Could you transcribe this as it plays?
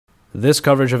This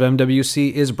coverage of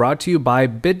MWC is brought to you by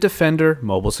Bitdefender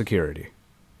Mobile Security.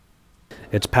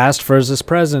 It's past versus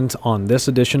present on this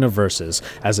edition of Versus,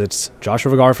 as it's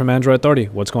Joshua Vergara from Android Authority.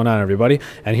 What's going on, everybody?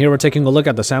 And here we're taking a look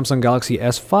at the Samsung Galaxy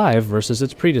S5 versus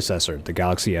its predecessor, the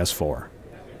Galaxy S4.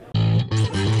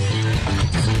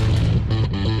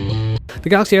 The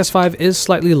Galaxy S5 is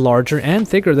slightly larger and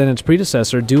thicker than its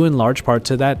predecessor, due in large part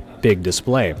to that big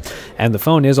display. And the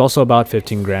phone is also about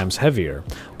 15 grams heavier.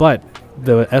 But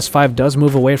the S5 does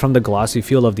move away from the glossy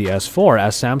feel of the S4,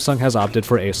 as Samsung has opted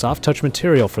for a soft touch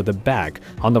material for the back.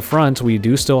 On the front, we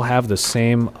do still have the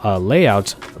same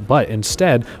layout, but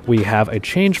instead we have a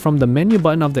change from the menu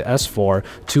button of the S4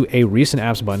 to a recent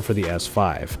apps button for the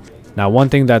S5. Now, one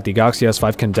thing that the Galaxy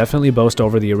S5 can definitely boast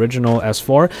over the original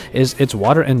S4 is its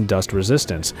water and dust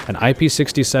resistance. An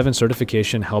IP67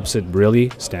 certification helps it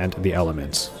really stand the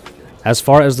elements. As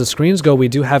far as the screens go, we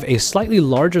do have a slightly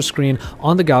larger screen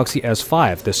on the Galaxy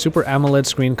S5, the Super AMOLED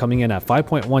screen coming in at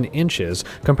 5.1 inches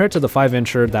compared to the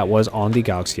 5-incher that was on the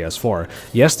Galaxy S4.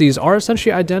 Yes, these are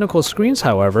essentially identical screens,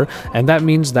 however, and that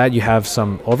means that you have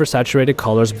some oversaturated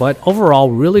colors, but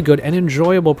overall really good and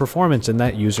enjoyable performance in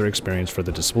that user experience for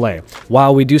the display.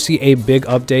 While we do see a big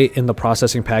update in the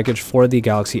processing package for the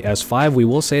Galaxy S5, we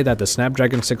will say that the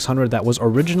Snapdragon 600 that was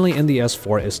originally in the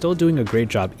S4 is still doing a great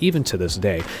job even to this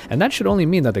day, and that should only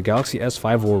mean that the Galaxy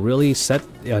S5 will really set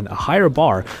a higher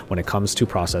bar when it comes to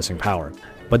processing power.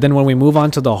 But then when we move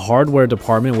on to the hardware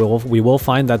department, we will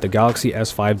find that the Galaxy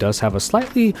S5 does have a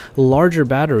slightly larger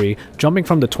battery, jumping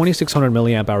from the 2600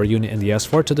 mAh unit in the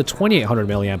S4 to the 2800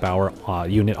 mAh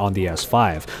unit on the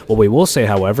S5. What we will say,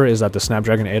 however, is that the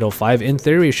Snapdragon 805 in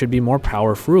theory should be more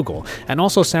power frugal, and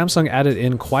also Samsung added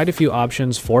in quite a few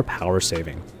options for power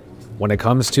saving. When it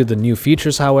comes to the new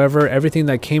features, however, everything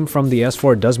that came from the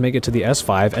S4 does make it to the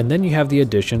S5, and then you have the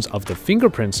additions of the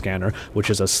fingerprint scanner, which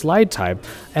is a slide type,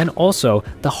 and also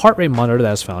the heart rate monitor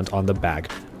that's found on the back.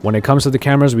 When it comes to the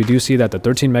cameras, we do see that the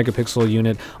 13 megapixel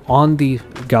unit on the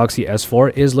Galaxy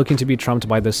S4 is looking to be trumped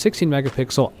by the 16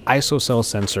 megapixel ISOCELL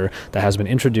sensor that has been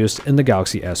introduced in the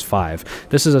Galaxy S5.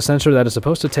 This is a sensor that is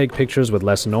supposed to take pictures with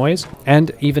less noise and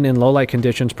even in low light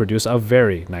conditions produce a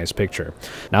very nice picture.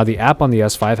 Now, the app on the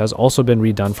S5 has also been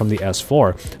redone from the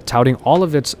S4, touting all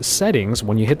of its settings.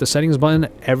 When you hit the settings button,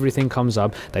 everything comes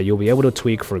up that you'll be able to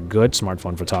tweak for good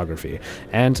smartphone photography.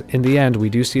 And in the end, we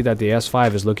do see that the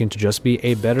S5 is looking to just be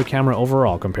a better camera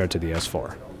overall compared to the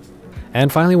S4.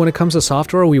 And finally, when it comes to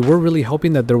software, we were really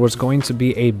hoping that there was going to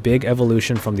be a big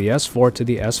evolution from the S4 to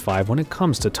the S5 when it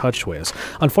comes to TouchWiz.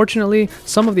 Unfortunately,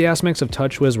 some of the aspects of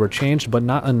TouchWiz were changed, but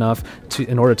not enough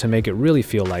in order to make it really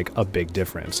feel like a big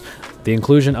difference. The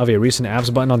inclusion of a recent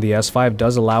apps button on the S5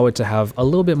 does allow it to have a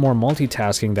little bit more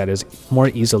multitasking that is more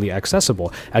easily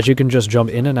accessible, as you can just jump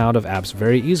in and out of apps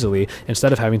very easily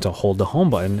instead of having to hold the home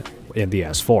button in the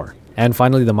S4. And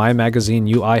finally, the My Magazine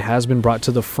UI has been brought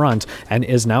to the front and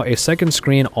is now a second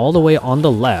screen all the way on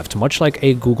the left, much like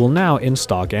a Google Now in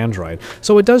stock Android.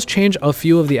 So it does change a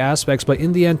few of the aspects, but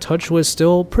in the end, TouchWiz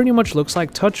still pretty much looks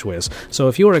like TouchWiz. So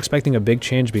if you were expecting a big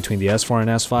change between the S4 and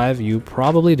S5, you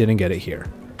probably didn't get it here.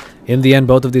 In the end,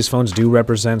 both of these phones do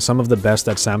represent some of the best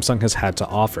that Samsung has had to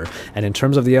offer, and in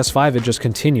terms of the S5, it just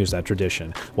continues that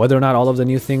tradition. Whether or not all of the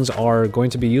new things are going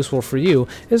to be useful for you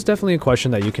is definitely a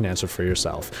question that you can answer for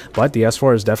yourself. But the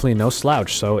S4 is definitely no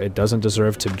slouch, so it doesn't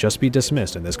deserve to just be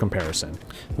dismissed in this comparison.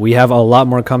 We have a lot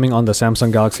more coming on the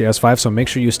Samsung Galaxy S5, so make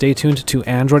sure you stay tuned to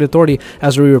Android Authority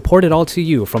as we report it all to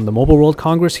you from the Mobile World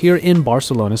Congress here in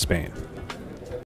Barcelona, Spain.